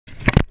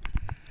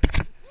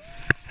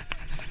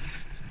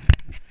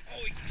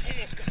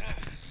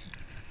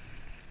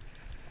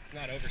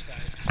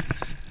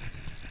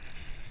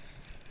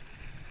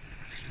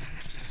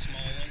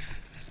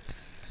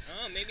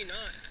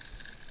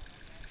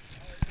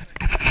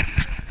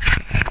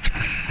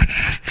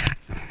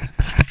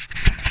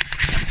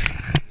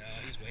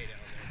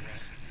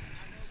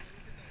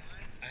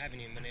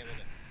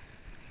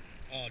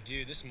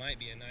This might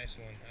be a nice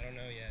one. I don't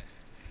know yet.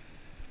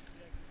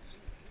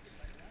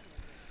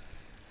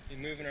 Be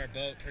moving our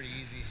boat pretty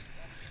easy.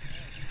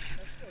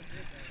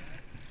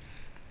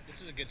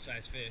 This is a good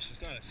sized fish.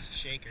 It's not a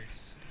shaker.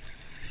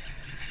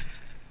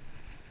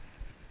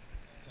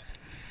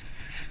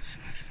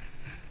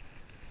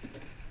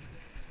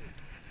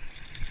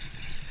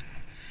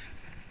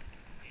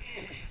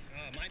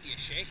 Oh, it might be a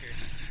shaker.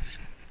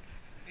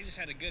 He just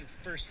had a good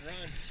first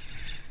run.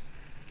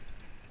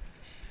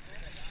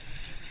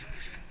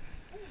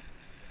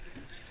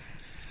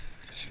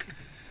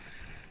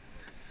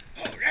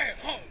 Oh yeah!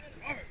 Oh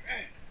yeah!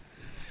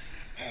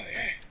 Oh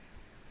yeah!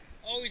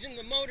 Oh, he's in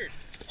the motor.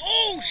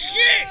 Oh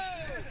shit!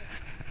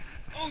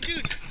 Oh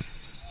dude!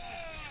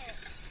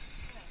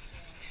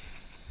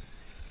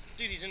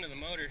 Dude, he's into the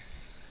motor.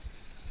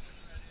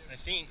 I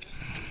think.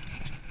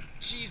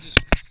 Jesus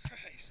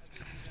Christ!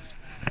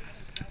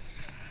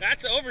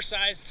 That's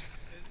oversized.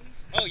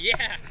 Oh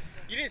yeah!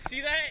 You didn't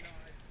see that?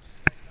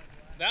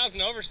 That was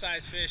an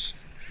oversized fish.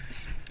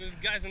 Those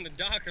guys on the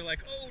dock are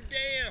like, oh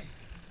damn!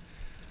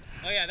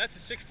 Oh yeah, that's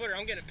a 6-footer.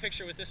 I'm getting a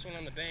picture with this one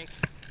on the bank.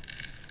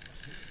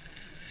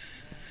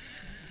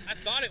 I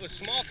thought it was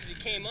small because he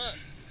came up.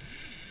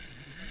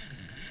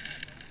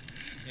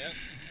 Yep.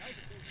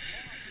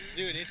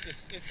 Dude, it's a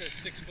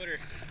 6-footer.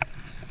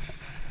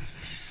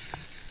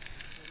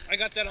 I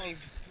got that on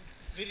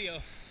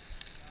video.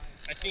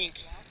 I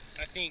think.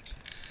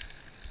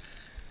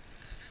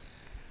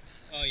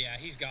 Oh yeah,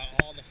 he's got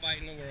all the fight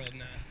in the world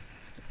now.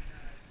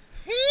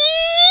 Woo!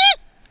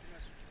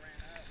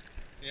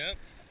 Yep.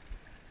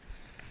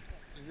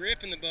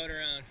 Ripping the boat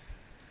around.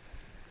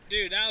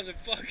 Dude, that was a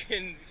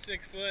fucking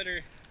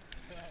 6-footer.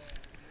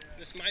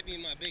 This might be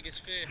my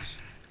biggest fish.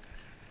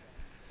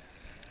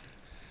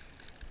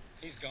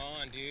 He's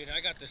gone, dude. I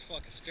got this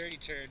fucking sturdy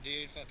turd,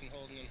 dude, fucking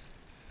holding him.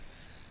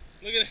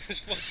 Look at this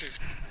fucker.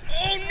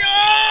 Oh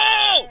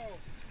no!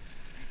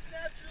 He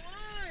snapped your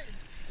line!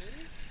 Did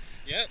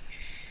he? Yep.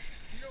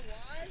 You know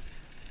why?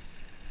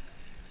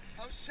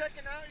 I was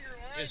checking out your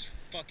line. It's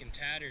fucking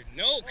tattered.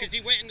 No, because he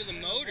went into the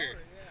motor.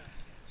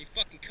 He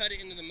fucking cut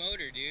it into the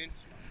motor, dude.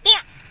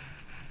 Fuck!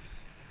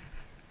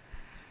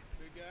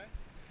 Big guy?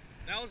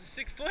 That was a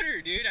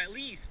 6-footer, dude, at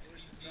least.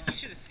 You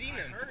should have seen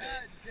him. I heard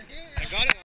it. I got it.